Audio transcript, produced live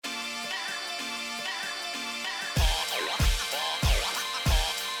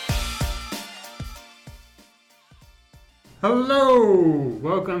Hello!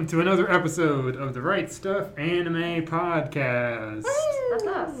 Welcome to another episode of the Right Stuff Anime Podcast. That's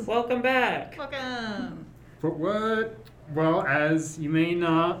us. Welcome back. Welcome. But what? Well, as you may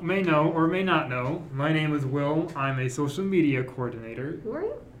know or may not know, my name is Will. I'm a social media coordinator. Who are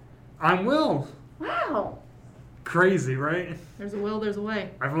you? I'm Will. Wow. Crazy, right? There's a will, there's a way.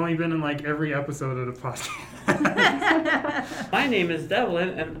 I've only been in like every episode of the podcast. My name is Devlin,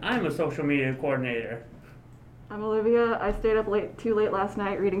 and I'm a social media coordinator. I'm Olivia. I stayed up too late last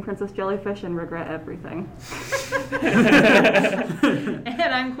night reading Princess Jellyfish and regret everything.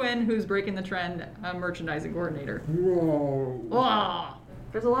 And I'm Quinn, who's breaking the trend, merchandising coordinator. Whoa. Wow.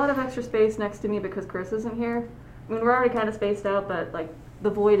 There's a lot of extra space next to me because Chris isn't here. I mean, we're already kind of spaced out, but like the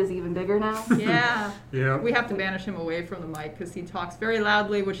void is even bigger now. Yeah. Yeah. We have to banish him away from the mic because he talks very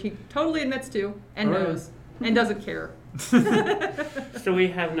loudly, which he totally admits to and knows and doesn't care. So we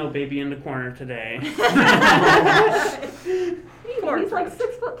have no baby in the corner today. He's like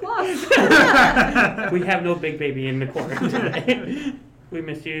 6 foot plus. We have no big baby in the corner today. We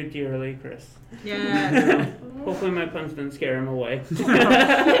miss you dearly, Chris. Yeah. Hopefully my puns didn't scare him away.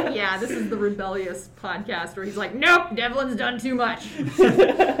 Yeah, this is the rebellious podcast where he's like, nope, Devlin's done too much. He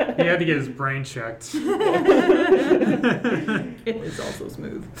had to get his brain checked. It is also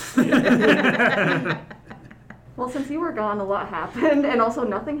smooth. Well, since you were gone, a lot happened, and also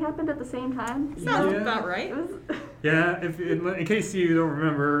nothing happened at the same time. Sounds Yeah. about right. It was Yeah, in case you don't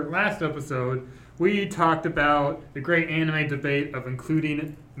remember, last episode we talked about the great anime debate of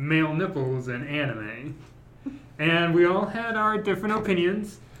including male nipples in anime. And we all had our different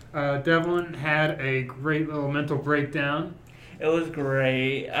opinions. Devlin had a great little mental breakdown. It was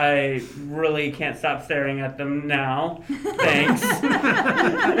great. I really can't stop staring at them now. Thanks.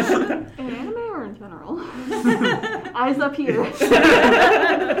 in anime or in general? Eyes up here.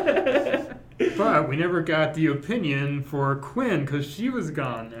 But we never got the opinion for Quinn because she was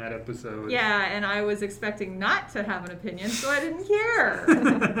gone that episode. Yeah, and I was expecting not to have an opinion, so I didn't care.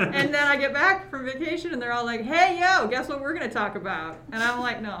 And then I get back from vacation, and they're all like, hey, yo, guess what we're going to talk about? And I'm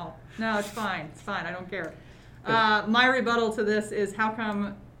like, no, it's fine, I don't care. My rebuttal to this is how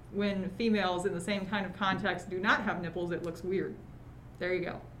come when females in the same kind of context do not have nipples, it looks weird? There you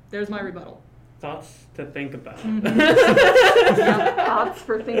go. There's my rebuttal. Thoughts to think about. Thoughts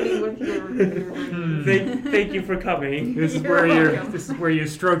for thinking with your. Thank you for coming. This is where you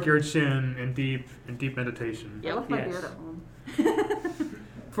stroke your chin in deep meditation. I left my Yes. beard at home.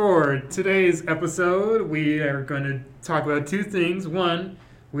 For today's episode, we are going to talk about two things. One,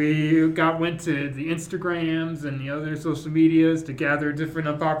 we went to the Instagrams and the other social medias to gather different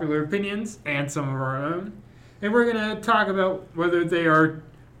unpopular opinions and some of our own. And we're going to talk about whether they are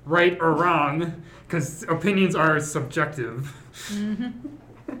right or wrong, because opinions are subjective.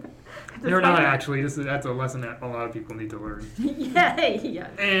 They're not actually. That's a lesson that a lot of people need to learn. Yeah.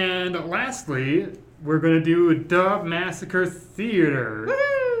 And lastly, we're going to do Dub Massacre Theater. Is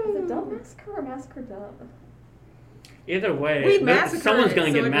it Dub Massacre or Massacre Dub? Either way, We massacred someone's it,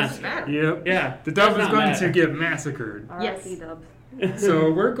 going to so get it doesn't massacred. matter. Yep. Yeah. The dub does is not going matter. to get massacred. Yes. R.I.P. Dub.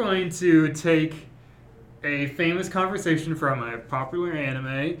 So we're going to take a famous conversation from a popular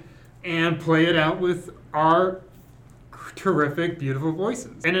anime and play it out with our terrific, beautiful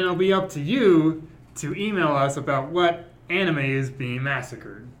voices. And it'll be up to you to email us about what anime is being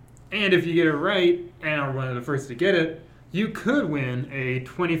massacred. And if you get it right, and are one of the first to get it, you could win a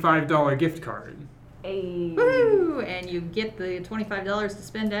 $25 gift card. Woo! And you get the $25 to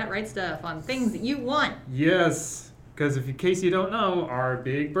spend at Right Stuff on things that you want. Yes, because in case you don't know, our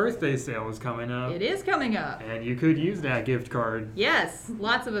big birthday sale is coming up. It is coming up. And you could use that gift card. Yes,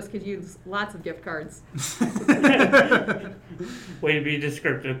 lots of us could use lots of gift cards. Way to be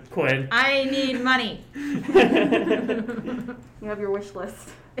descriptive, Quinn. I need money. You have your wish list.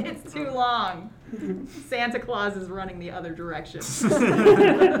 It's too long. Santa Claus is running the other direction.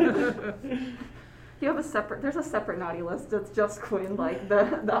 You have there's a separate naughty list that's just Quinn, like the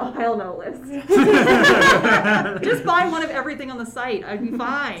hell no list. Just buy one of everything on the site. I'd be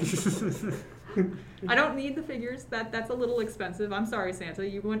fine. I don't need the figures. That's a little expensive. I'm sorry, Santa.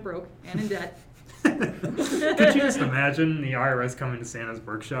 You went broke and in debt. Could you just imagine the IRS coming to Santa's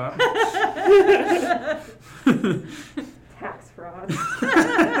workshop? Tax fraud.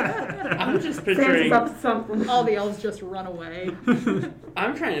 I'm just Santa's picturing. up to something. All the elves just run away.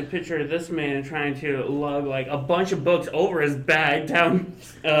 I'm trying to picture this man trying to lug like a bunch of books over his bag down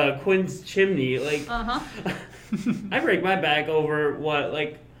Quinn's chimney. Like, Uh-huh. I break my back over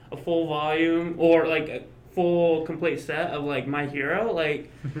like a full volume or like a full complete set of like My Hero.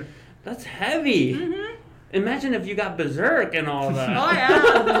 Like, that's heavy. Mm-hmm. Imagine if you got Berserk and all that. Oh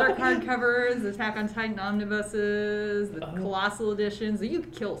yeah, Berserk hardcovers, the Attack on Titan omnibuses, the Colossal editions. You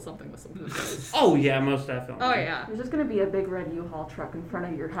could kill something with some of those. Oh yeah, most definitely. Oh yeah. There's just gonna be a big red U-Haul truck in front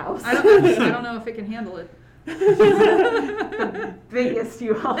of your house. I don't know if it can handle it. The biggest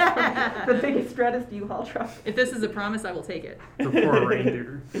U-Haul truck. The biggest, reddest U-Haul truck. If this is a promise, I will take it. The poor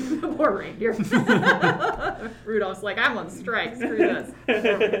reindeer. The poor reindeer. Rudolph's like, I'm on strike. Screw this.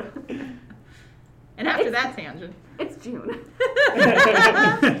 And after that tangent, It's June.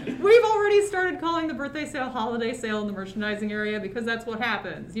 we've already started calling the birthday sale holiday sale in the merchandising area because that's what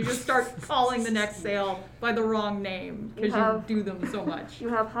happens. You just start calling the next sale by the wrong name because you do them so much. You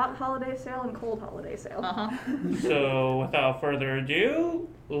have hot holiday sale and cold holiday sale. Uh-huh. So without further ado,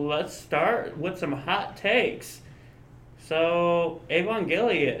 let's start with some hot takes. So,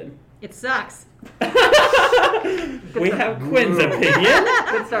 Evangelion. It sucks. We have Quinn's opinion.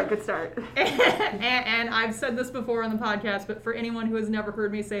 Good start. And I've said this before on the podcast, but for anyone who has never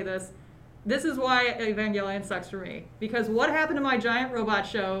heard me say this, this is why Evangelion sucks for me. Because what happened to my giant robot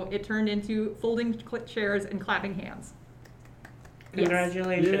show? It turned into folding chairs and clapping hands.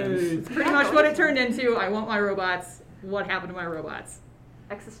 Congratulations. Yay. It's pretty much what it turned into. I want my robots. What happened to my robots?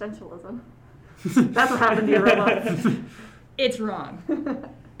 Existentialism. That's what happened to your robots. It's wrong.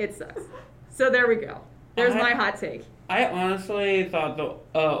 It sucks. So there we go. There's my hot take. I honestly thought the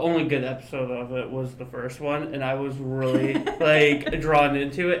only good episode of it was the first one, and I was really drawn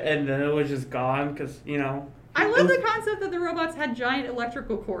into it, and then it was just gone because I love the concept that the robots had giant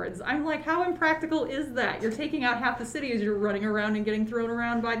electrical cords. I'm like, how impractical is that? You're taking out half the city as you're running around and getting thrown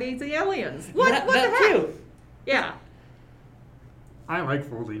around by these aliens. What that the heck? too. Yeah. I like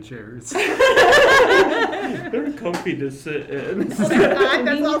folding chairs. They're comfy to sit in.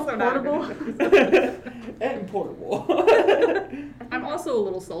 That's also Portable. And portable. I'm also a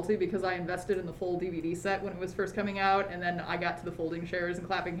little salty because I invested in the full DVD set when it was first coming out, and then I got to the folding chairs and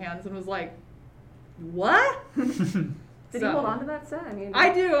clapping hands and was like, what? Did you hold on to that set?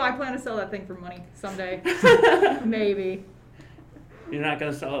 I do. I plan to sell that thing for money someday. Maybe. You're not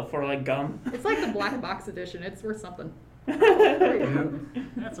gonna sell it for gum? It's like the black box edition. It's worth something. Yeah,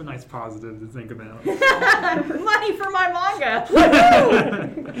 that's a nice positive to think about. Money for my manga.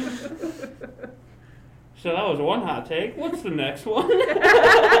 So that was one hot take. What's the next one?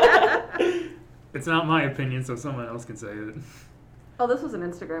 It's not my opinion, so someone else can say it. Oh, this was an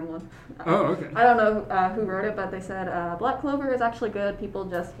Instagram one. Oh, okay. I don't know who wrote it, but they said Black Clover is actually good. People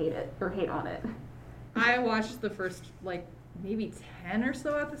just hate it or hate on it. I watched the first maybe 10 or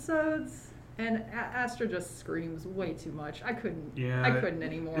so episodes. And Astra just screams way too much. I couldn't. Yeah, I couldn't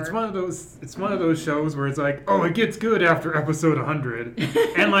anymore. It's one of those shows where it's like, oh, it gets good after episode 100,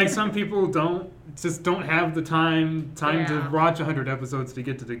 and some people don't have the time to watch 100 episodes to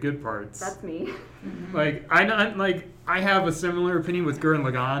get to the good parts. That's me. I have a similar opinion with Gurren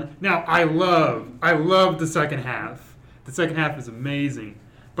Lagann. Now I love the second half. The second half is amazing,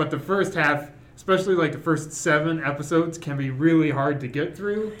 but the first half, especially the first 7 episodes, can be really hard to get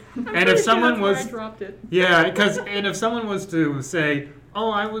through. And if someone I dropped it. yeah, and if someone was to say, "Oh,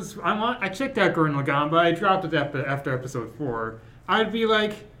 I checked out Gurren Lagann, but I dropped it after episode 4," I'd be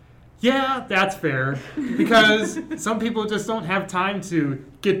like, "Yeah, that's fair," because some people just don't have time to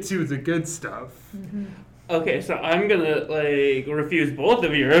get to the good stuff. Mm-hmm. Okay, so I'm gonna refuse both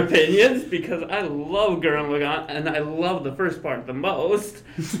of your opinions because I love Gurren Lagann and I love the first part the most.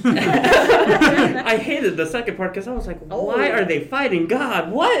 I hated the second part because I was like, why are they fighting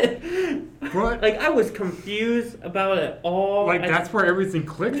God? What? But I was confused about it all. that's where everything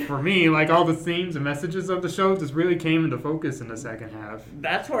clicked for me. All the themes and messages of the show just really came into focus in the second half.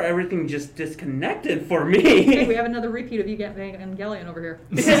 That's where everything just disconnected for Hey, me. we have another repeat of Evangelion over here.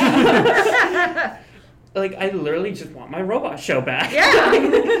 I literally just want my robot show back.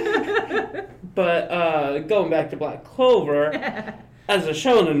 Yeah. But going back to Black Clover, as a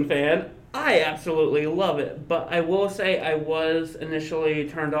shonen fan, I absolutely love it. But I will say I was initially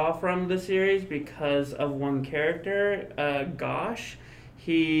turned off from the series because of one character, Gosh.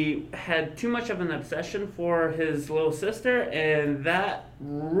 He had too much of an obsession for his little sister, and that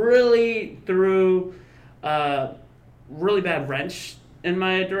really threw a really bad wrench in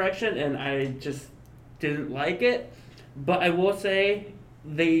my direction, and I just didn't like it. But I will say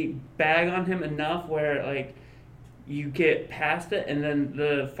they bag on him enough where you get past it, and then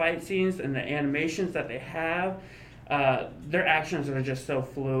the fight scenes and the animations that they have, their actions are just so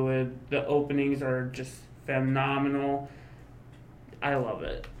fluid. The openings are just phenomenal. I love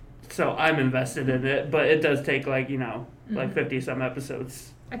it. So I'm invested in it, but it does take 50 some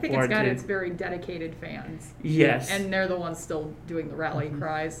episodes. I think it's got its very dedicated fans. Yes. And they're the ones still doing the rally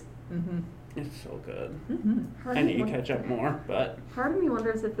cries. Mm-hmm. It's so good. Part I of need me to catch up more, but Part of me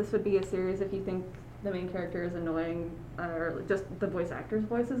wonders if this would be a series if you think the main character is annoying, or just the voice actor's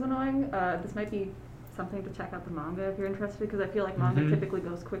voice is annoying. This might be something to check out the manga if you're interested, because I feel like manga typically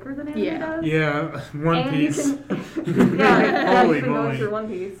goes quicker than anime does. Yeah, One And Piece. you can, yeah, Holy you've been moly. going through One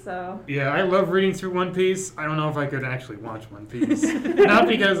Piece, so. Yeah, I love reading through One Piece. I don't know if I could actually watch One Piece. Not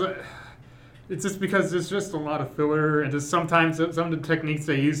because... It's just because there's just a lot of filler, and just sometimes some of the techniques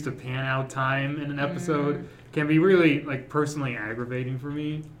they use to pan out time in an episode can be really, like, personally aggravating for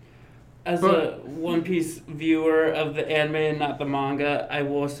me. as a One Piece viewer of the anime and not the manga, I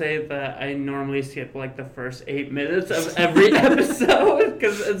will say that I normally skip like the first 8 minutes of every episode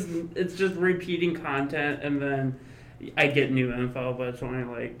because it's just repeating content, and then I get new info, but it's only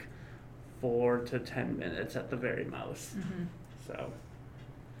like 4 to 10 minutes at the very most. So.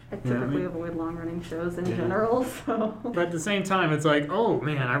 I typically avoid long-running shows in general, so. But at the same time, it's like, oh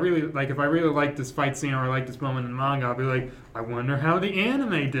man, I really like. If I really like this fight scene or I like this moment in the manga, I'll be like, I wonder how the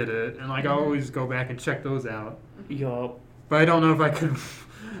anime did it, and like I'll always go back and check those out. Yup. But I don't know if I could.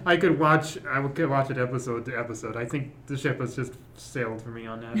 I could watch it episode to episode. I think the ship has just sailed for me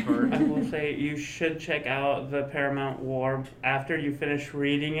on that part. I will say you should check out the Paramount War after you finish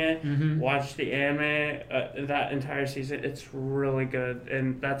reading it. Watch the anime, that entire season. It's really good,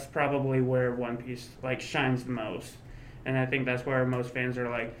 and that's probably where One Piece like shines the most. And I think that's where most fans are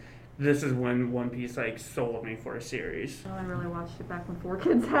like, this is when One Piece like sold me for a series. Oh, I really watched it back when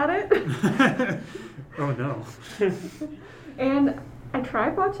 4Kids had it. Oh no. And I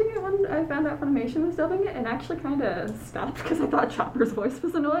tried watching it when I found out Funimation was dubbing it, and actually kind of stopped because I thought Chopper's voice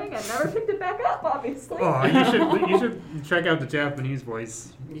was annoying and never picked it back up, obviously. Oh, you should check out the Japanese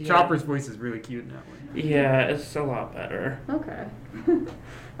voice. Yeah. Chopper's voice is really cute in that one. Yeah, it's a lot better. Okay.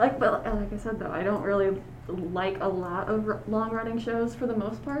 But like I said, though, I don't really like a lot of long-running shows for the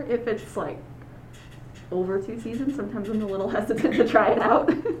most part. If it's like over 2 seasons, sometimes I'm a little hesitant to try it out.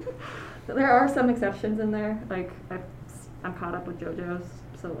 There are some exceptions in there. Like I'm caught up with JoJo's,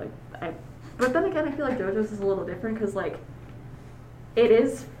 so like but then again, I feel like JoJo's is a little different because like it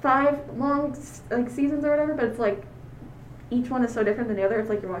is 5 long like seasons or whatever, but it's like each one is so different than the other. It's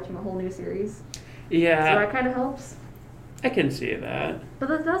like you're watching a whole new series. Yeah. So that kind of helps. I can see that. But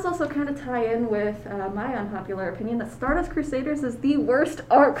that does also kind of tie in with my unpopular opinion that Stardust Crusaders is the worst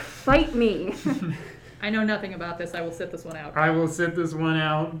arc. Fight me. I know nothing about this. I will sit this one out. I will sit this one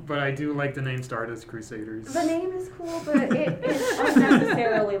out, but I do like the name Stardust Crusaders. The name is cool, but it is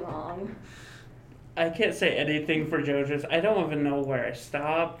unnecessarily long. I can't say anything for JoJo's. I don't even know where I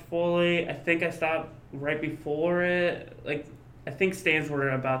stopped fully. I think I stopped right before it. Like, I think stands were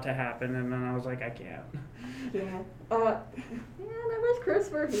about to happen, and then I was like, I can't. Yeah. I wish Chris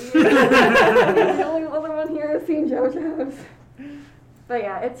were here. He's the only other one here who's seen JoJo's. But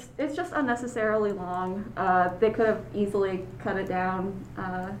yeah, it's just unnecessarily long. They could have easily cut it down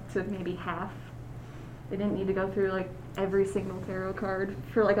to maybe half. They didn't need to go through like every single tarot card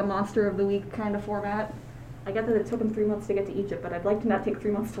for like a Monster of the Week kind of format. I get that it took them 3 months to get to Egypt, but I'd like to not take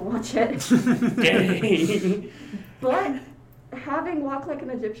 3 months to watch it. Dang. But having Walk Like an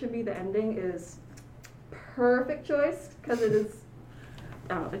Egyptian be the ending is perfect choice because it is.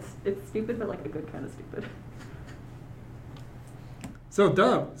 It's stupid, but like a good kind of stupid. So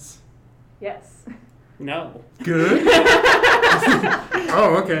dubs. Yes. No. Good?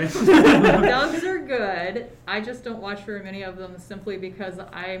 Oh, okay. Dubs are good. I just don't watch very many of them simply because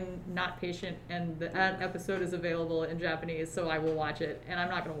I'm not patient and that episode is available in Japanese, so I will watch it, and I'm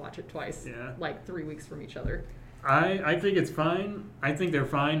not going to watch it twice, like 3 weeks from each other. I think it's fine. I think they're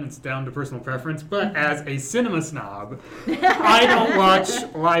fine. It's down to personal preference. But as a cinema snob, I don't watch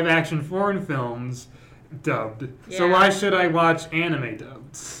live action foreign films dubbed. So Yeah. why should I watch anime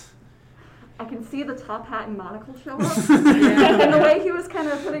dubbed? I can see the top hat and monocle show up. And the way he was kind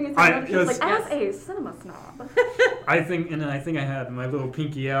of putting his hand up, he was like, yes. as a cinema snob. I think I had my little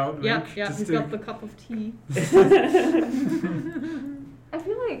pinky out. Yeah, like, yeah, just he's to- got the cup of tea. I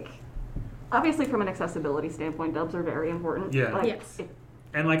feel like, obviously from an accessibility standpoint, dubs are very important. Yeah. Like, Yes.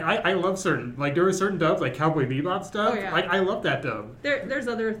 And like I love certain, like there are certain dubs like Cowboy Bebop stuff. Oh, yeah. Like I love that dub. There's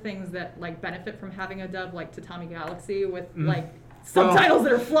other things that like benefit from having a dub, like Tatami Galaxy, with like Well- subtitles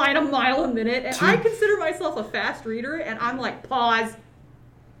that are flying a mile a minute. And I consider myself a fast reader, and I'm like, pause.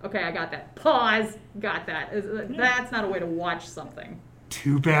 Okay, I got that. Pause. Got that. That's not a way to watch something.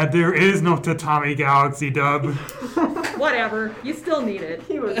 Too bad there is no Tatami Galaxy dub. Whatever. You still need it.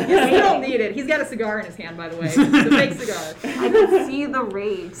 He was You still need it. He's got a cigar in his hand, by the way. The fake cigar. I could see the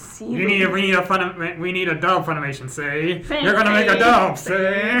rage. We need a dub Funimation, say. Say. You're gonna make a dub,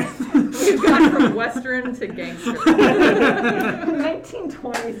 say. We've gone from Western to gangster.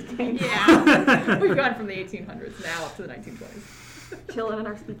 1920s gangster. Yeah. We've gone from the 1800s now up to the 1920s. Chilling in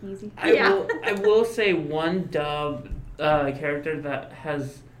our speakeasy. I will say one dub character that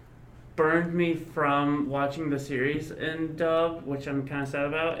has burned me from watching the series in dub, which I'm kind of sad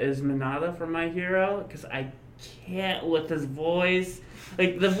about, is Minata from My Hero, because I can't with his voice.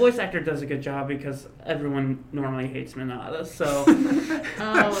 Like, the voice actor does a good job because everyone normally hates Minata, so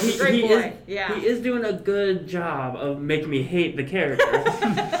Oh, he's a great boy. he is doing a good job of making me hate the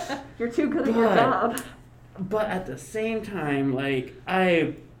character. You're too good at your But- job. But at the same time, like,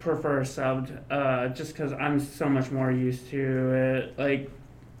 I prefer subbed, just because I'm so much more used to it.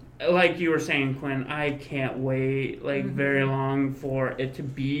 Like you were saying, Quinn, I can't wait very long for it to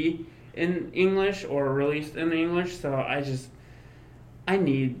be in English or released in English. So I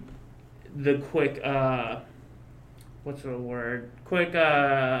need the quick what's the word? Quick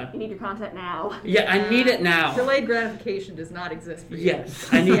You need your content now. yeah, I need it now. Delayed gratification does not exist for you. Yes,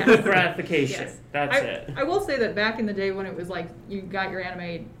 I need Yes. quick gratification. Yes. That's it. I will say that back in the day when it was like you got your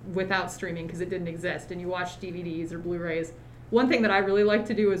anime without streaming because it didn't exist and you watched DVDs or Blu-rays, one thing that I really like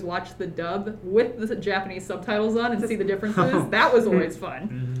to do is watch the dub with the Japanese subtitles on and see the differences. That was always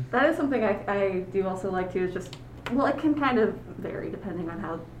fun. That is something I do also like too, is just, well, it can kind of vary depending on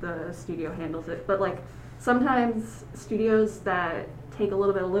how the studio handles it, but like sometimes studios that take a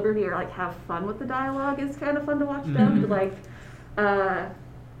little bit of liberty or like have fun with the dialogue is kind of fun to watch them. Like, I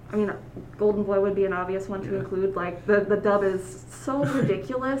mean, Golden Boy would be an obvious one to include. Like the dub is so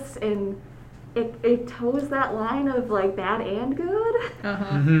ridiculous and it toes that line of like bad and good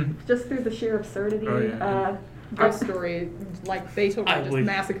Uh-huh. just through the sheer absurdity. Oh, yeah. Ghost Story, like they totally I just would-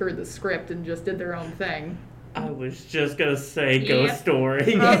 massacred the script and just did their own thing. I was just gonna say Yep. Ghost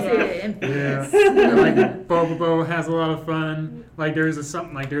Story. Yes, Yeah. Like Bobobo has a lot of fun. Like there's a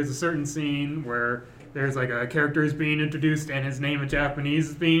certain scene where there's like a character is being introduced and his name in Japanese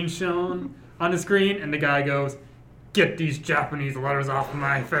is being shown on the screen and the guy goes, "Get these Japanese letters off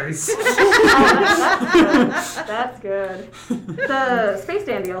my face." That's good. The Space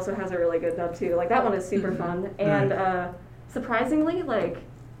Dandy also has a really good dub too. Like that one is super fun, and surprisingly, like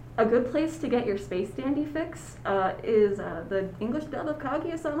a good place to get your Space Dandy fix is the English dub of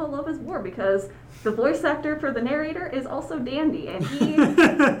Kaguya-sama Love is War, because the voice actor for the narrator is also Dandy, and he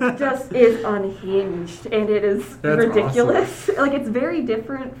just is unhinged, and it is That's ridiculous. Like it's very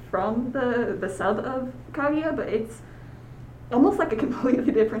different from the sub of Kaguya, but it's almost like a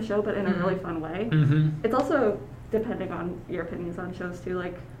completely different show, but in a really fun way. It's also, depending on your opinions on shows too,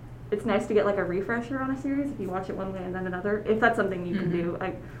 like it's nice to get like a refresher on a series if you watch it one way and then another, if that's something you can do.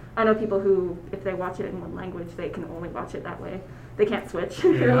 I know people who, if they watch it in one language, they can only watch it that way. They can't switch.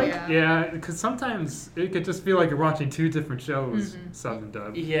 Really. Yeah, because sometimes it could just feel like you're watching two different shows, sub and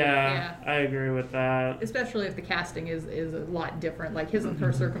dub. Yeah, I agree with that. Especially if the casting is a lot different. Like his and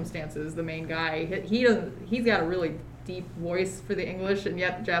her circumstances, the main guy, he's got a really deep voice for the English, and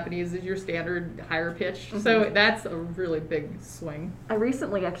yet the Japanese is your standard higher pitch. So that's a really big swing. I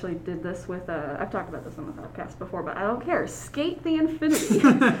recently actually did this with, I've talked about this on the podcast before, but I don't care. Skate the Infinity.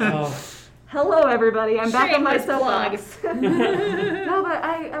 Oh, Hello, everybody. I'm back on my Shameless plug. soapbox. No, but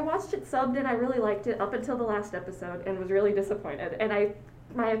I watched it subbed and I really liked it up until the last episode and was really disappointed. And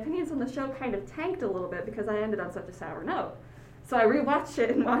my opinions on the show kind of tanked a little bit because I ended on such a sour note. So I rewatched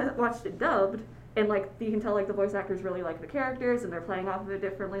it and watched it dubbed. And like you can tell, like the voice actors really like the characters and they're playing off of it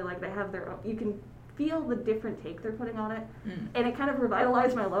differently. Like they have their own, you can feel the different take they're putting on it, and it kind of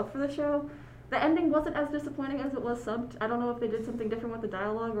revitalized my love for the show. The ending wasn't as disappointing as it was subbed. I don't know if they did something different with the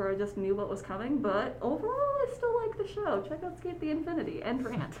dialogue or I just knew what was coming, but overall I still like the show. Check out Skate the Infinity and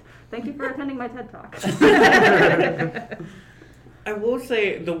rant. Thank you for attending my TED Talk. I will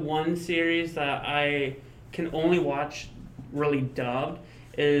say the one series that I can only watch really dubbed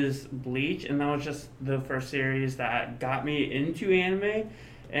is Bleach, and that was just the first series that got me into anime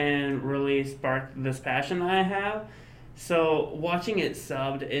and really sparked this passion that I have. So watching it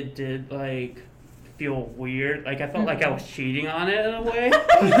subbed, it did like feel weird. Like I felt like I was cheating on it in a way.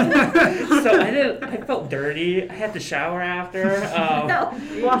 So I felt dirty. I had to shower after.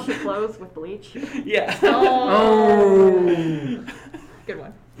 Wash your clothes with bleach. Yeah. Oh. Good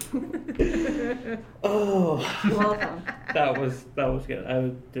one. Oh. You're welcome. That was good. I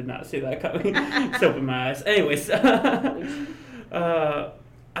did not see that coming. Soap in my eyes. Anyways,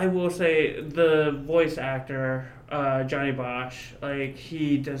 I will say the voice actor, Johnny Bosch, like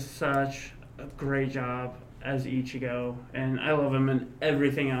he does such a great job as Ichigo, and I love him in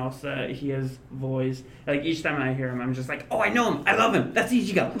everything else that he has voiced. Like each time I hear him, I'm just like, oh, I know him, I love him, that's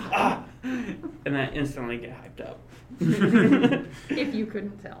Ichigo, ah, and I instantly get hyped up. If you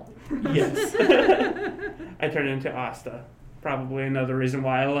couldn't tell. Yes, I turn into Asta. Probably another reason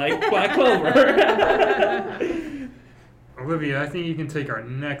why I like Black Clover. Olivia, I think you can take our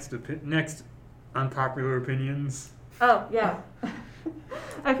next unpopular opinions. Oh, yeah.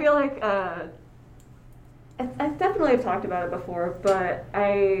 I feel like I definitely have talked about it before, but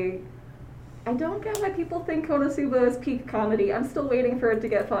I don't get why people think Konosuba is peak comedy. I'm still waiting for it to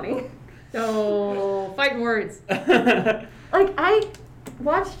get funny. No, fighting words. Like, I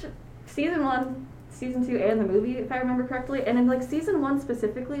watched season 1, season 2, and the movie, if I remember correctly, and in like season 1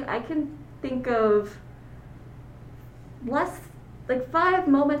 specifically, I can think of like 5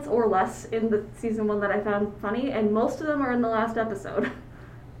 moments or less in the season 1 that I found funny, and most of them are in the last episode.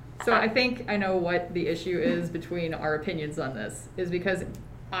 So I think I know what the issue is between our opinions on this, is because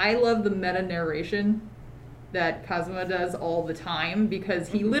I love the meta narration that Kazuma does all the time, because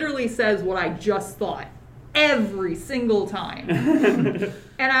he literally says what I just thought every single time.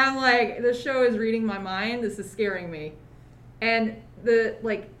 And I'm like, this show is reading my mind, this is scaring me. And the,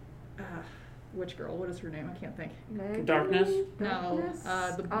 like, which girl? What is her name? I can't think. Darkness? No,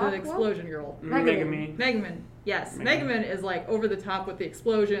 the explosion girl. Megami. Megaman. Yes, Megaman is like over the top with the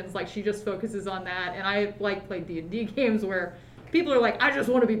explosions. Like she just focuses on that. And I like played D&D games where people are like, I just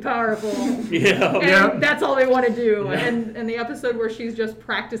want to be powerful. Yeah. And that's all they want to do. Yeah. And the episode where she's just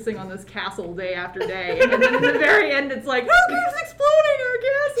practicing on this castle day after day. And then at the very end, it's like, who keeps exploding our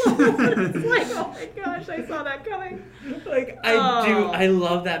castle? It's like, oh my gosh, I saw that coming. Like, I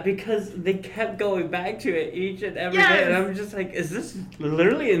love that because they kept going back to it each and every day. And I'm just like, is this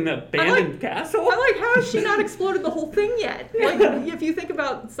literally an abandoned castle? I'm like, how has she not exploded the whole thing yet? Like, if you think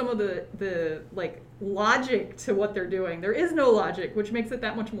about some of the like, logic to what they're doing, there is no logic, which makes it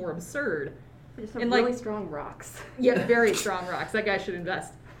that much more absurd. Just have And really like, strong rocks. Yeah, very strong rocks. That guy should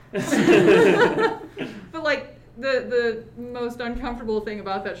invest. But like the most uncomfortable thing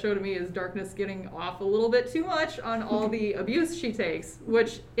about that show to me is Darkness getting off a little bit too much on all the abuse she takes,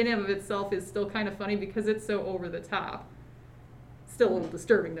 which in and of itself is still kind of funny because it's so over the top. Still a little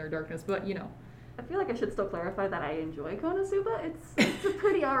disturbing there, Darkness, but you know. I feel like I should still clarify that I enjoy Konosuba. It's a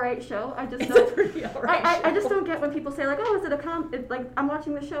pretty alright show. I just It's don't. a pretty alright show. I just don't get when people say like, oh, is it a like I'm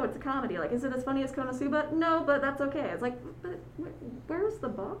watching the show. It's a comedy. Like, is it as funny as Konosuba? No, but that's okay. It's like, but where's the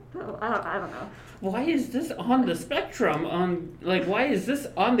bump? Oh, I don't know. Why is this on the spectrum? Why is this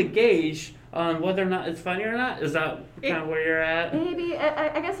on the gauge on whether or not it's funny or not? Is that kind of where you're at? Maybe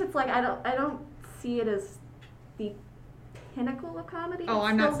I guess it's like I don't see it as the pinnacle of comedy. Oh,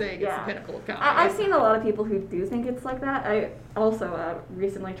 I'm not saying it's yeah. the pinnacle of comedy. I've seen a lot of people who do think it's like that. I also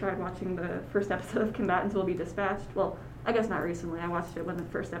recently tried watching the first episode of Combatants Will Be Dispatched. Well, I guess not recently. I watched it when the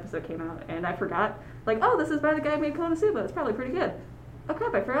first episode came out, and I forgot. Like, oh, this is by the guy who made Konosuba. It's probably pretty good. Oh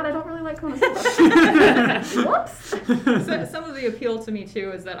crap, I forgot I don't really like Konosuba. Whoops! So, some of the appeal to me,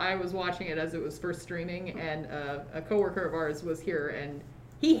 too, is that I was watching it as it was first streaming, and a coworker of ours was here, and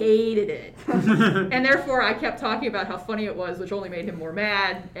he hated it. And therefore, I kept talking about how funny it was, which only made him more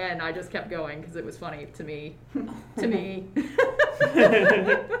mad, and I just kept going because it was funny to me.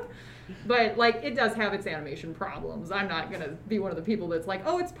 But, like, it does have its animation problems. I'm not going to be one of the people that's like,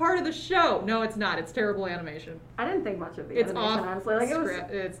 oh, it's part of the show. No, it's not. It's terrible animation. I didn't think much of the It's animation, off honestly. Like,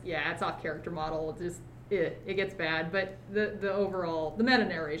 script. It's off character model. It gets bad. But the overall, the meta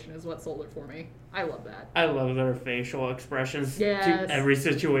narration is what sold it for me. I love that. I love their facial expressions Yes. to every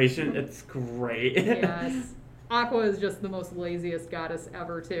situation. It's great. Yes. Aqua is just the most laziest goddess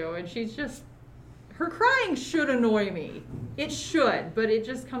ever, too. And she's just... Her crying should annoy me. It should, but it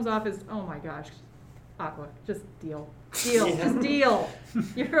just comes off as, oh my gosh, Aqua, just deal. Deal. Yeah. Just deal.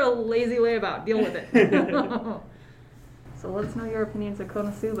 You're a lazy layabout. Deal with it. So let us know your opinions of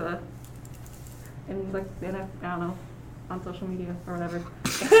Konosuba in I don't know, on social media or whatever.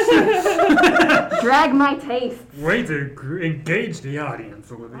 Drag my taste. Way to engage the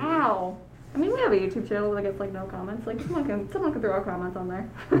audience, Olivia. Wow. I mean, we have a YouTube channel that gets like no comments. Like someone can throw a comment on there.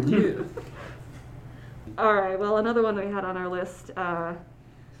 Yeah. All right. Well, another one we had on our list.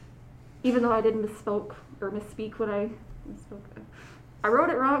 Even though I didn't misspeak when I misspoke. I wrote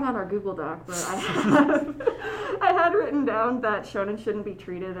it wrong on our Google Doc, but I had written down that shonen shouldn't be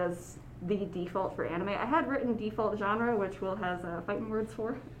treated as the default for anime. I had written default genre, which Will has fighting words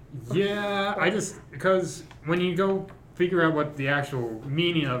for. Yeah, because when you go figure out what the actual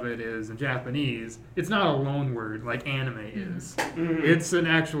meaning of it is in Japanese, it's not a loan word like anime is. Mhm. It's an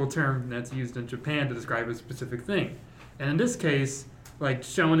actual term that's used in Japan to describe a specific thing. And in this case, like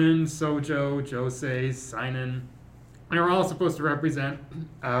shonen, shoujo, josei, seinen, they're all supposed to represent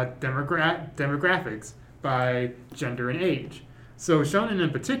demographics by gender and age. So shonen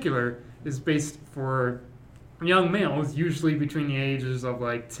in particular is based for young males, usually between the ages of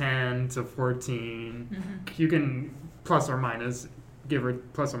like 10 to 14. You can plus or minus, give or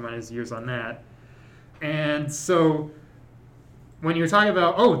plus or minus years on that. And so when you're talking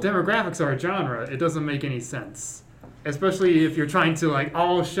about, demographics are a genre, it doesn't make any sense. Especially if you're trying to like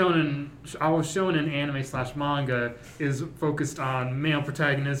all shonen anime / manga is focused on male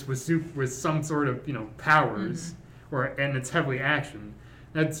protagonists with some sort of powers, and it's heavily action.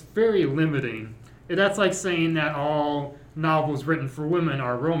 That's very limiting. That's like saying that all novels written for women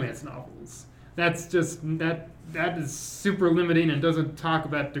are romance novels. That's just that is super limiting and doesn't talk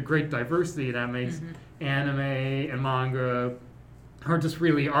about the great diversity that makes anime and manga, or just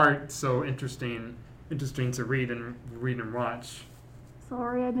really art, so interesting to read and watch.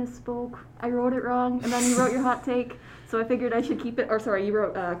 Sorry, I misspoke. I wrote it wrong, and then you wrote your hot take, so I figured I should keep it. Or sorry, you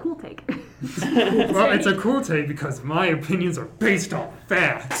wrote cool take. Well, it's a cool take because my opinions are based on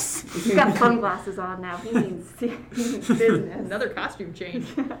facts. He's got sunglasses on now. He means business. Another costume change.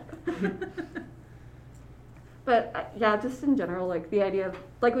 But yeah, just in general, like the idea of,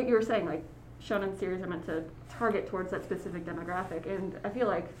 like what you were saying, like shonen series are meant to target towards that specific demographic, and I feel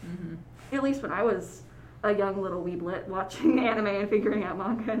like, at least when I was a young little weeblet watching anime and figuring out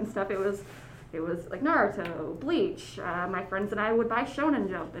manga and stuff, it was like Naruto, Bleach. My friends and I would buy Shonen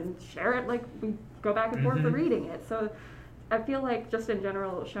Jump and share it. Like we go back and forth for reading it. So I feel like just in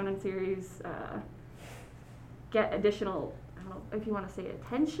general, shonen series get additional, I don't know if you want to say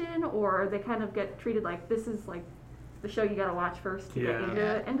attention, or they kind of get treated like this is like the show you got to watch first to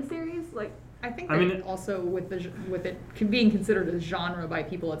get into series. Like I think that also with it being considered a genre by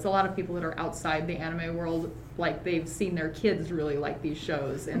people, it's a lot of people that are outside the anime world, like they've seen their kids really like these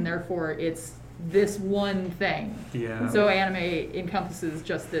shows, and therefore it's this one thing. Yeah. So anime encompasses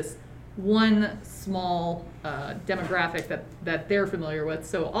just this one small demographic that they're familiar with.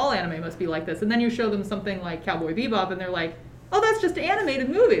 So all anime must be like this. And then you show them something like Cowboy Bebop, and they're like, oh, that's just an animated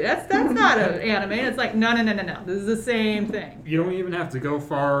movie. That's not an anime. And it's like, no. This is the same thing. You don't even have to go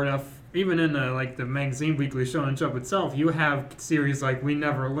far enough. Even in the magazine Weekly Shonen Jump itself, you have series like We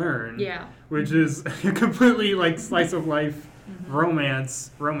Never Learn, which is a completely like slice of life romance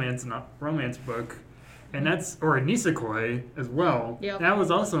book, and that's or Nisekoi as well. Yep. That was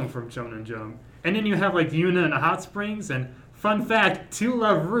also from Shonen Jump. And then you have like Yuna and Hot Springs, and fun fact, To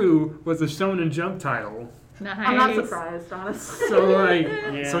Love Ru was a Shonen Jump title. Nice. I'm not surprised, honestly.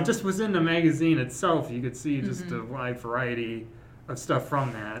 So so just within the magazine itself, you could see just a wide variety of stuff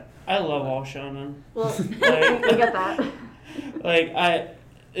from that. I love all shonen. Well, I get that.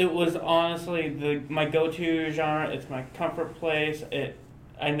 It was honestly my go-to genre. It's my comfort place.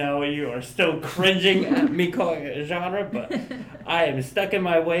 I know you are still cringing at me calling it a genre, but I am stuck in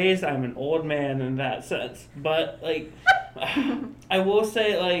my ways. I'm an old man in that sense. But like, I will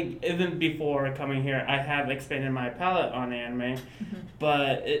say, like, even before coming here, I have expanded my palette on anime,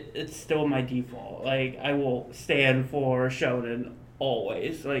 but it's still my default. Like, I will stand for shonen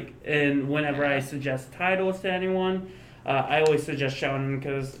always. Like, and whenever I suggest titles to anyone, I always suggest shonen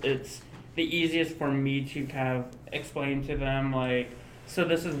because it's the easiest for me to kind of explain to them, like, so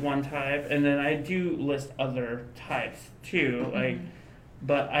this is one type, and then I do list other types too, like,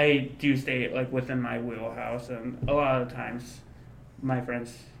 but I do stay like within my wheelhouse, and a lot of times my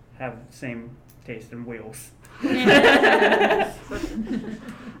friends have the same taste in wheels. I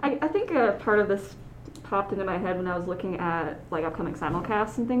think part of this popped into my head when I was looking at like upcoming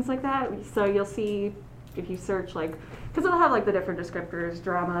simulcasts and things like that. So you'll see if you search like, because it'll have like the different descriptors,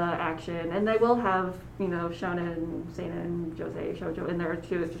 drama, action, and they will have, shonen, seinen, josei, shoujo in there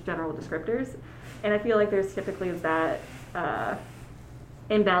too, as just general descriptors. And I feel like there's typically that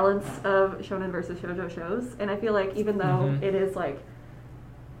imbalance of shonen versus shoujo shows. And I feel like even though it is like,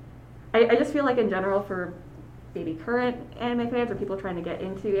 I just feel like in general for maybe current anime fans or people trying to get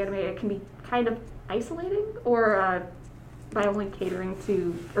into anime, it can be kind of isolating, or by only catering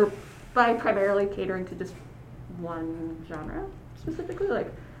to, or by primarily catering to just one genre specifically. Like,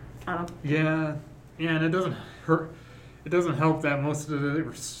 I don't know. Yeah, and it doesn't hurt. It doesn't help that most of the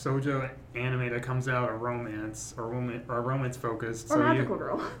shoujo anime that comes out are romance or romance focused. Or magical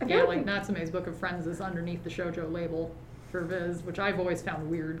girl. Yeah, like Natsume's Book of Friends is underneath the shoujo label for Viz, which I've always found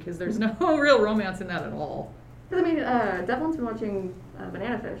weird because there's no real romance in that at all. Because I mean, Devlin's been watching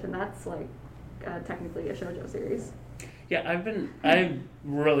Banana Fish, and that's like technically a shoujo series. Yeah, I've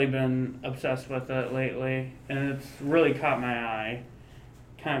really been obsessed with it lately, and it's really caught my eye.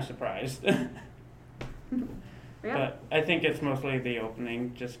 Kind of surprised. Yeah. But I think it's mostly the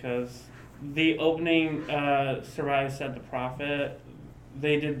opening, just because the opening, Survive Said the Prophet,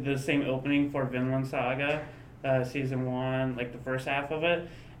 they did the same opening for Vinland Saga, season 1, like the first half of it,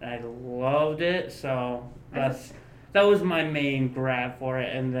 and I loved it, so that was my main grab for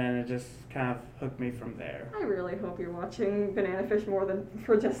it, and then it just kind of hooked me from there. I really hope you're watching Banana Fish more than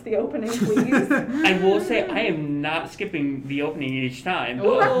for just the opening, please. I will say I am not skipping the opening each time.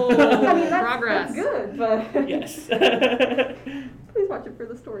 Oh, I mean, progress. that's good, but Yes. please watch it for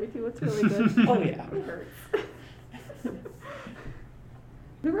the story too. It's really good. Oh, yeah. It hurts.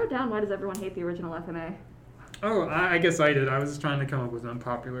 Who wrote down why does everyone hate the original FMA? Oh, I guess I did. I was just trying to come up with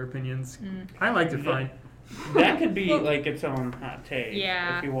unpopular opinions. I liked it fine. That could be Well, like its own hot take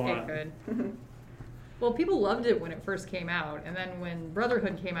Yeah, if you want. it could. Well, people loved it when it first came out, and then when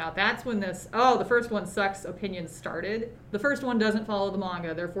Brotherhood came out, that's when the first one sucks opinion started. The first one doesn't follow the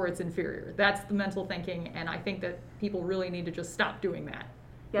manga, therefore it's inferior. That's the mental thinking, and I think that people really need to just stop doing that.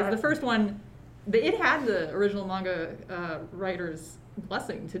 Because Yeah. the first one, it had the original manga writer's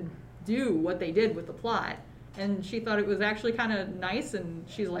blessing to do what they did with the plot. And she thought it was actually kind of nice, and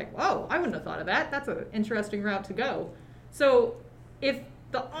she's like, whoa, I wouldn't have thought of that. That's an interesting route to go. So if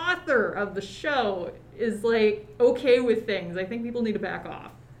the author of the show is like okay with things, I think people need to back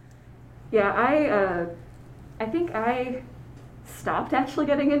off. Yeah, I think I stopped actually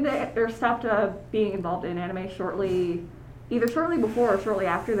getting into or stopped being involved in anime either shortly before or shortly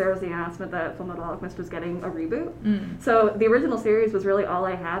after there was the announcement that Fullmetal Alchemist was getting a reboot. So the original series was really all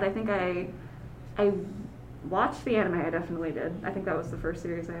I had. I think I watched the anime. I definitely did. I think that was the first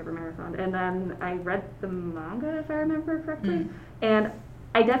series I ever marathoned, and then I read the manga if I remember correctly. And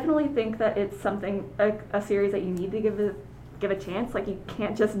I definitely think that it's something a series that you need to give a chance. Like, you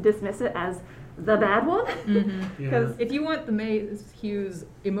can't just dismiss it as the bad one. Yeah. If you want the Maze Hughes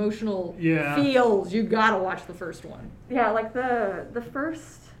emotional Yeah. feels, you gotta watch the first one. Yeah, like the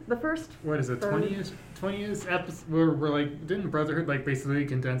first. What is it? third- 20 episodes? We're like, didn't Brotherhood like basically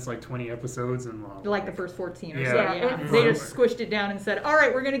condense like 20 episodes in Like the first 14 or so. Yeah. Yeah, They just squished it down and said, all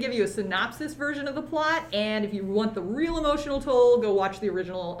right, we're going to give you a synopsis version of the plot, and if you want the real emotional toll, go watch the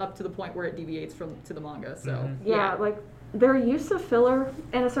original up to the point where it deviates to the manga. So, Yeah, like their use of filler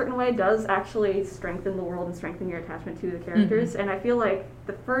in a certain way does actually strengthen the world and strengthen your attachment to the characters. And I feel like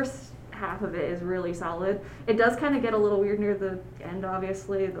the first half of it is really solid. It does kind of get a little weird near the end,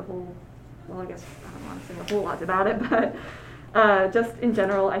 obviously. I guess I don't want to say a whole lot about it, but just in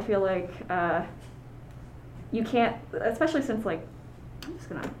general, I feel like you can't, especially since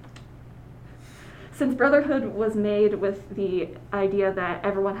since Brotherhood was made with the idea that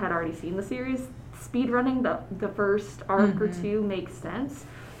everyone had already seen the series, speedrunning the first arc or two makes sense.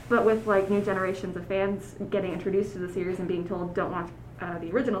 But with like new generations of fans getting introduced to the series and being told, don't watch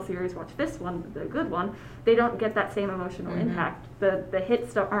the original series, watch this one, the good one, they don't get that same emotional impact. The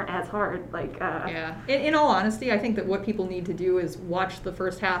hits aren't as hard. In all honesty, I think that what people need to do is watch the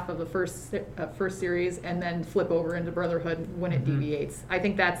first half of the first series and then flip over into Brotherhood when it deviates. I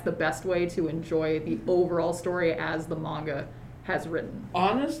think that's the best way to enjoy the overall story as the manga has written.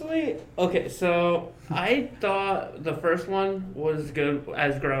 Honestly, okay, so I thought the first one was good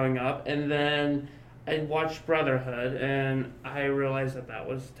as growing up, and then I watched Brotherhood, and I realized that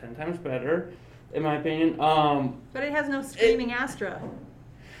was 10 times better, in my opinion. But it has no screaming Astra.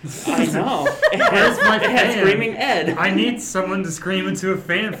 I know. Where's my It has fan? Screaming Ed. I need someone to scream into a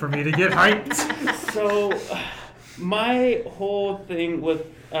fan for me to get hyped. So, my whole thing with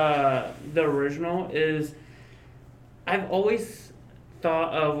the original is I've always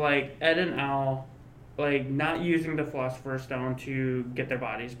thought of, like, Ed and Al, like, not using the Philosopher's Stone to get their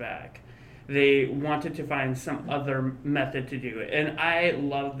bodies back. They wanted to find some other method to do it. And I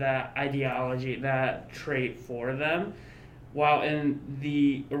love that ideology, that trait for them. While in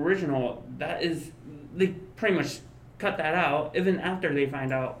the original, they pretty much cut that out, even after they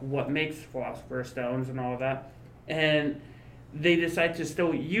find out what makes Philosopher's Stones and all of that. And they decide to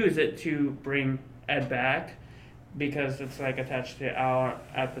still use it to bring Ed back, because it's like attached to Al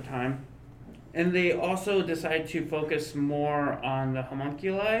at the time. And they also decide to focus more on the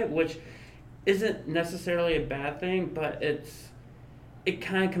homunculi, which isn't necessarily a bad thing, but it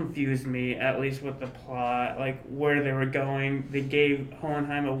kind of confused me, at least with the plot, like where they were going. They gave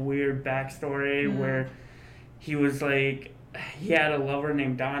Hohenheim a weird backstory where he was like, he had a lover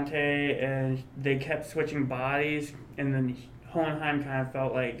named Dante, and they kept switching bodies, and then Hohenheim kind of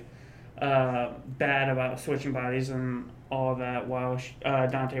felt like bad about switching bodies and all that, while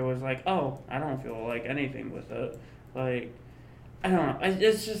Dante was like, oh, I don't feel like anything with it. Like, I don't know.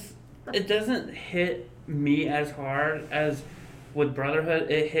 It's just, it doesn't hit me as hard as with Brotherhood.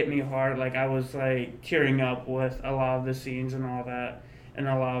 It hit me hard. Like, I was, like, tearing up with a lot of the scenes and all that, and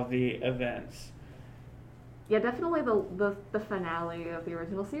a lot of the events. Yeah, definitely the finale of the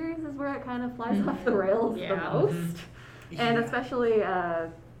original series is where it kind of flies off the rails the Yeah. most. And Yeah. especially,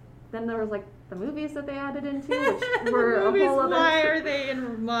 then there was like the movies that they added into, which were a Movies, whole other... why are they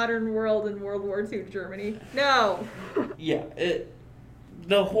in modern world in World War II Germany? No. Yeah,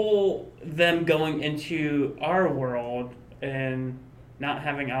 the whole them going into our world and not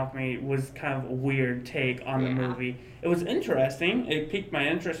having alchemy was kind of a weird take on the Yeah. movie. It was interesting. It piqued my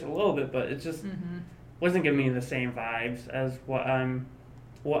interest a little bit, but it just wasn't giving me the same vibes as what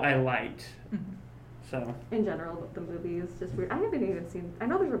I liked. So In general, the movie is just weird. I haven't even seen... I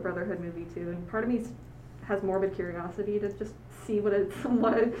know there's a Brotherhood movie too, and part of me has morbid curiosity to just see what they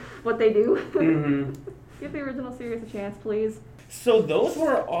do. mhm. Give the original series a chance, please. So those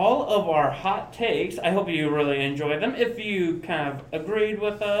were all of our hot takes. I hope you really enjoyed them. If you kind of agreed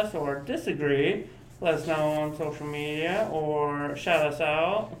with us or disagreed, let us know on social media or shout us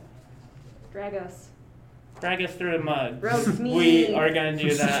out. Drag us. Drag us through the mud. Roast me. We are going to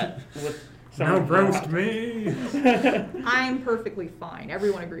do that with some Now of the roast hot- me. I'm perfectly fine.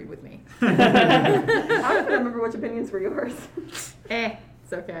 Everyone agreed with me. I don't remember which opinions were yours.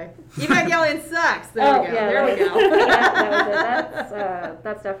 It's okay. Evangelion sucks. There we go. yeah, There we that go. was- that was it.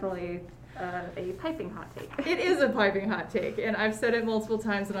 That's definitely a piping hot take. It is a piping hot take, and I've said it multiple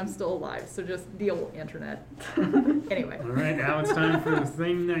times, and I'm still alive. So just deal, internet. Anyway. All right, now it's time for the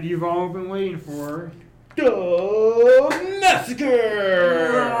thing that you've all been waiting for. The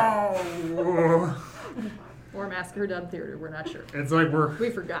Massacre! Oh. Or Massacre Dub Theater. We're not sure. It's like We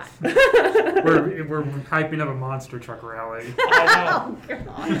forgot. we're hyping up a monster truck rally. I Oh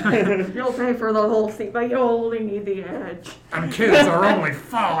God. You'll pay for the whole seat, but you only need the edge. And kids are only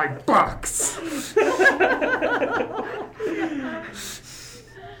 $5. This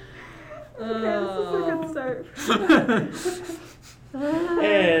is a good start.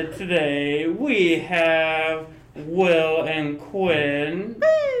 And today we have Will and Quinn.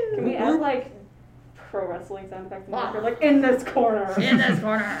 Can we add like pro wrestling sound effects in the background? Like in this corner. In this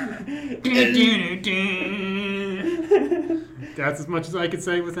corner. That's as much as I could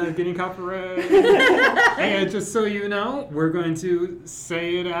say without getting copyright. And just so you know, we're going to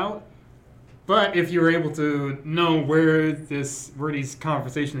say it out. But if you were able to know where these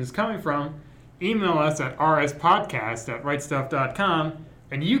conversation is coming from, email us at rspodcast@rightstuff.com,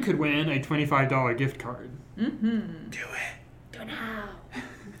 and you could win a $25 gift card. Mm-hmm. Do it. Do now.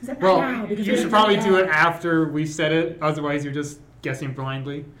 Well, you should probably do it after we said it. Otherwise, you're just guessing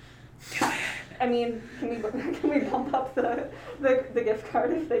blindly. I mean, can we bump up the gift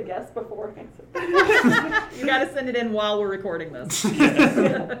card if they guess beforehand? You got to send it in while we're recording this.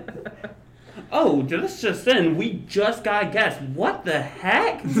 Oh, this just in. We just got a guess. What the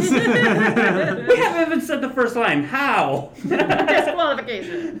heck? We haven't even said the first line. How?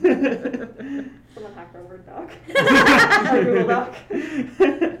 Disqualification. Someone hacked our Word doc. Our Google doc.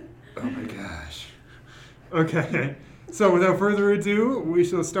 Oh my gosh. Okay. So without further ado, we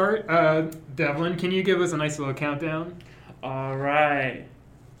shall start. Devlin, can you give us a nice little countdown? All right.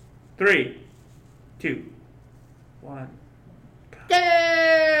 3, 2, 1.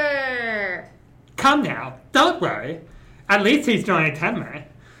 Grrr. Come now, don't worry. At least he's joining Tenma.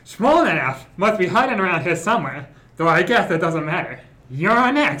 Small enough, must be hiding around here somewhere. Though I guess it doesn't matter.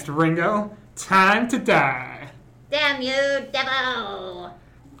 You're next, Ringo. Time to die. Damn you, devil!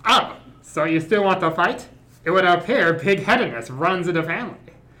 Oh, so you still want to fight? It would appear pig-headedness runs in the family.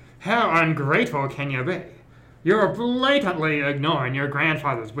 How ungrateful can you be? You're blatantly ignoring your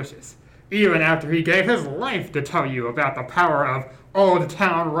grandfather's wishes, even after he gave his life to tell you about the power of Old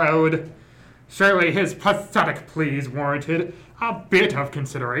Town Road. Surely his pathetic pleas warranted a bit of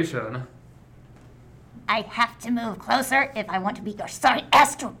consideration. I have to move closer if I want to be your sorry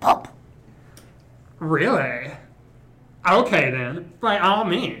Astro Pope. Really? Okay then, by all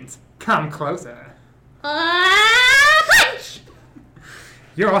means, come closer. Punch!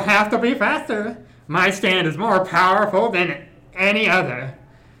 You'll have to be faster. My stand is more powerful than any other.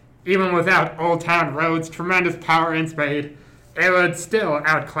 Even without Old Town Road's tremendous power and speed, it would still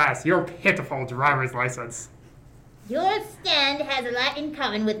outclass your pitiful driver's license. Your stand has a lot in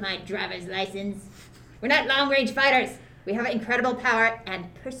common with my driver's license. We're not long-range fighters. We have incredible power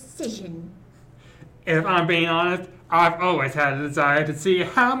and precision. If I'm being honest, I've always had a desire to see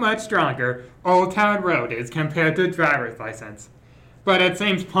how much stronger Old Town Road is compared to driver's license. But it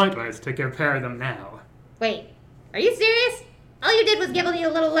seems pointless to compare them now. Wait, are you serious? All you did was give me a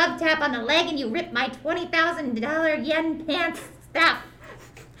little love tap on the leg and you ripped my $20,000 yen pants stuff.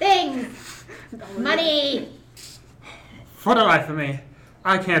 Things. Money. For the life of me,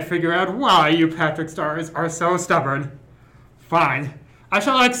 I can't figure out why you Patrick Stars are so stubborn. Fine, I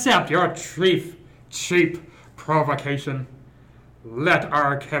shall accept your cheap provocation. Let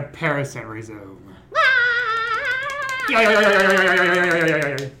our comparison resume.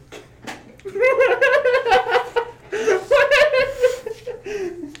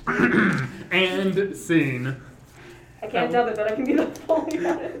 And scene. I can't tell it, but I can be the Foley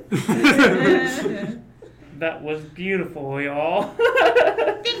edit. That was beautiful, y'all.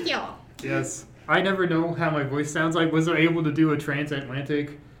 Thank you. Yes. I never know how my voice sounds like. Was I able to do a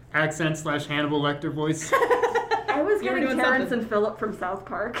transatlantic accent / Hannibal Lecter voice? I was You were getting doing Terrence something. and Phillip from South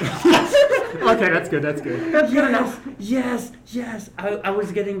Park. Okay, that's good. That's good enough. Yes. I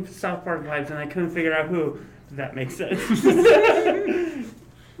was getting South Park vibes and I couldn't figure out who. That makes sense.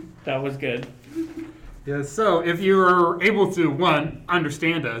 That was good. Yes, so if you are able to, 1,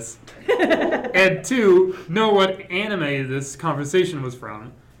 understand us, and 2, know what anime this conversation was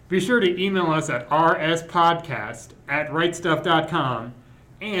from, be sure to email us at rspodcast@rightstuff.com.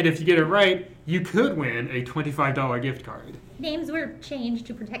 And if you get it right, you could win a $25 gift card. Names were changed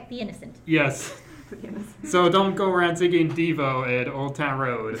to protect the innocent. Yes. So don't go around singing Devo at Old Town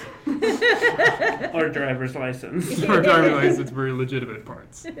Road. Or driver's license. Or driver's license for legitimate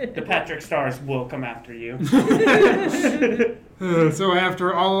parts. The Patrick Stars will come after you. So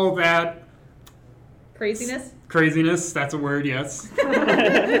after all that Craziness. that's a word, yes.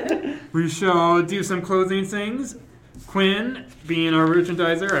 We shall do some closing things. Quinn, being our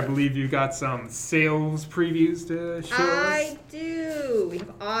merchandiser, I believe you got some sales previews to show I us. do. We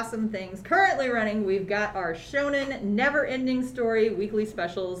have awesome things currently running. We've got our Shonen Never Ending Story weekly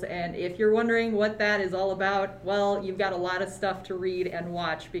specials, and if you're wondering what that is all about, well, you've got a lot of stuff to read and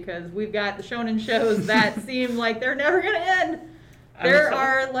watch because we've got the shonen shows that seem like they're never going to end. There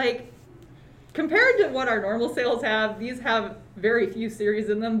are compared to what our normal sales have, these have very few series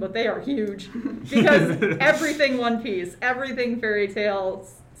in them, but they are huge because everything One Piece, everything Fairy Tail,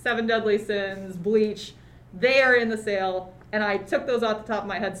 Seven Deadly Sins, Bleach, they are in the sale, and I took those off the top of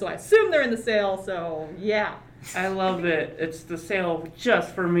my head, so I assume they're in the sale. So yeah. I love it. It's the sale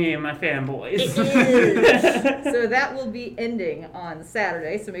just for me and my fanboys. It is. So that will be ending on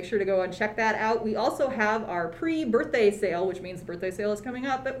Saturday, so make sure to go and check that out. We also have our pre-birthday sale, which means the birthday sale is coming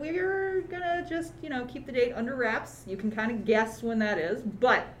up, but we're gonna just, keep the date under wraps. You can kind of guess when that is,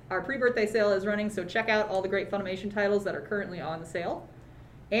 but our pre-birthday sale is running, so check out all the great Funimation titles that are currently on the sale.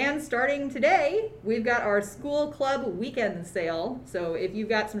 And starting today, we've got our School Club Weekend Sale. So if you've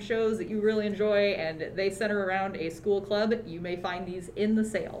got some shows that you really enjoy and they center around a school club, you may find these in the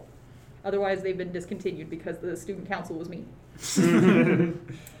sale. Otherwise, they've been discontinued because the student council was mean.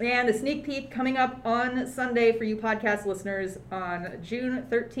 And a sneak peek coming up on Sunday for you podcast listeners on June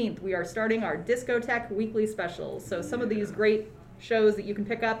 13th. We are starting our Discotheque weekly specials. So some of these great shows that you can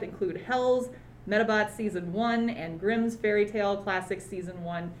pick up include Hell's Medabots Season 1 and Grimm's Fairy Tale Classics Season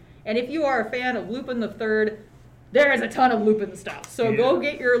 1. And if you are a fan of Lupin the Third, there is a ton of Lupin stuff. So go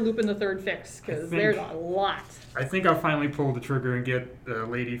get your Lupin the Third fix, because there's a lot. I think I'll finally pull the trigger and get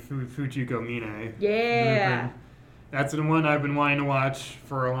Lady Fujiko Mine. Yeah. Lupin. That's the one I've been wanting to watch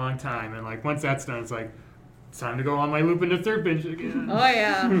for a long time. And once that's done, it's it's time to go on my Lupin the Third binge again. Oh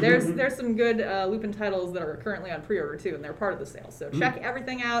yeah, there's some good Lupin titles that are currently on pre-order too, and they're part of the sale. So check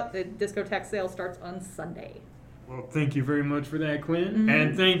everything out. The Discotheque sale starts on Sunday. Well, thank you very much for that, Quinn.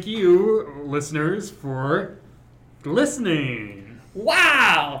 And thank you, listeners, for listening.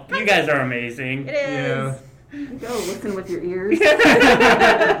 Wow! You guys are amazing. It is. Yeah. Go listen with your ears.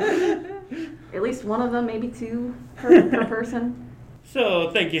 At least one of them, maybe two per person. So,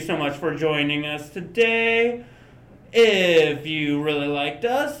 thank you so much for joining us today. If you really liked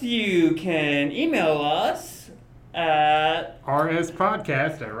us, you can email us at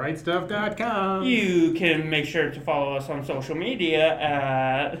rspodcast@rightstuff.com. You can make sure to follow us on social media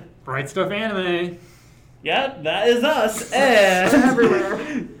at Right Stuff Anime. yeah, that is us. And Everywhere.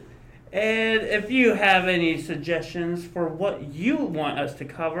 And if you have any suggestions for what you want us to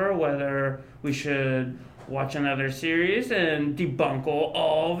cover, whether we should watch another series and debunk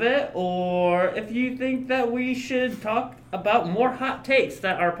all of it, or if you think that we should talk about more hot takes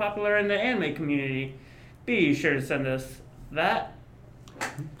that are popular in the anime community, be sure to send us that.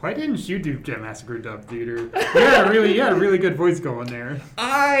 Why didn't you do Jet Massacre Dub Theater? You had a really good voice going there.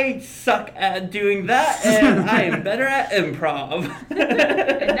 I suck at doing that, and I am better at improv.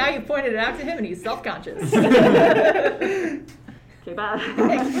 And now you pointed it out to him, and he's self-conscious. Okay, bye.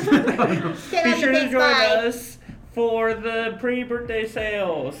 Get Be on sure the to big join bye. us for the pre-birthday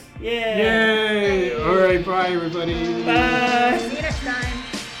sales. Yeah. Yay! All right, bye, everybody. Bye. See you next time.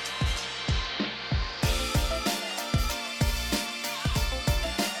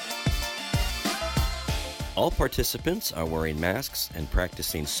 All participants are wearing masks and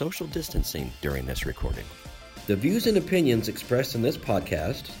practicing social distancing during this recording. The views and opinions expressed in this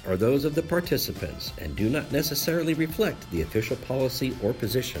podcast are those of the participants and do not necessarily reflect the official policy or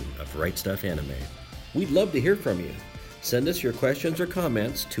position of Right Stuff Anime. We'd love to hear from you. Send us your questions or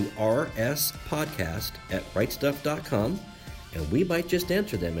comments to rspodcast@rightstuff.com, and we might just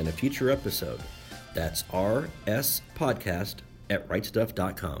answer them in a future episode. That's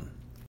rspodcast@rightstuff.com.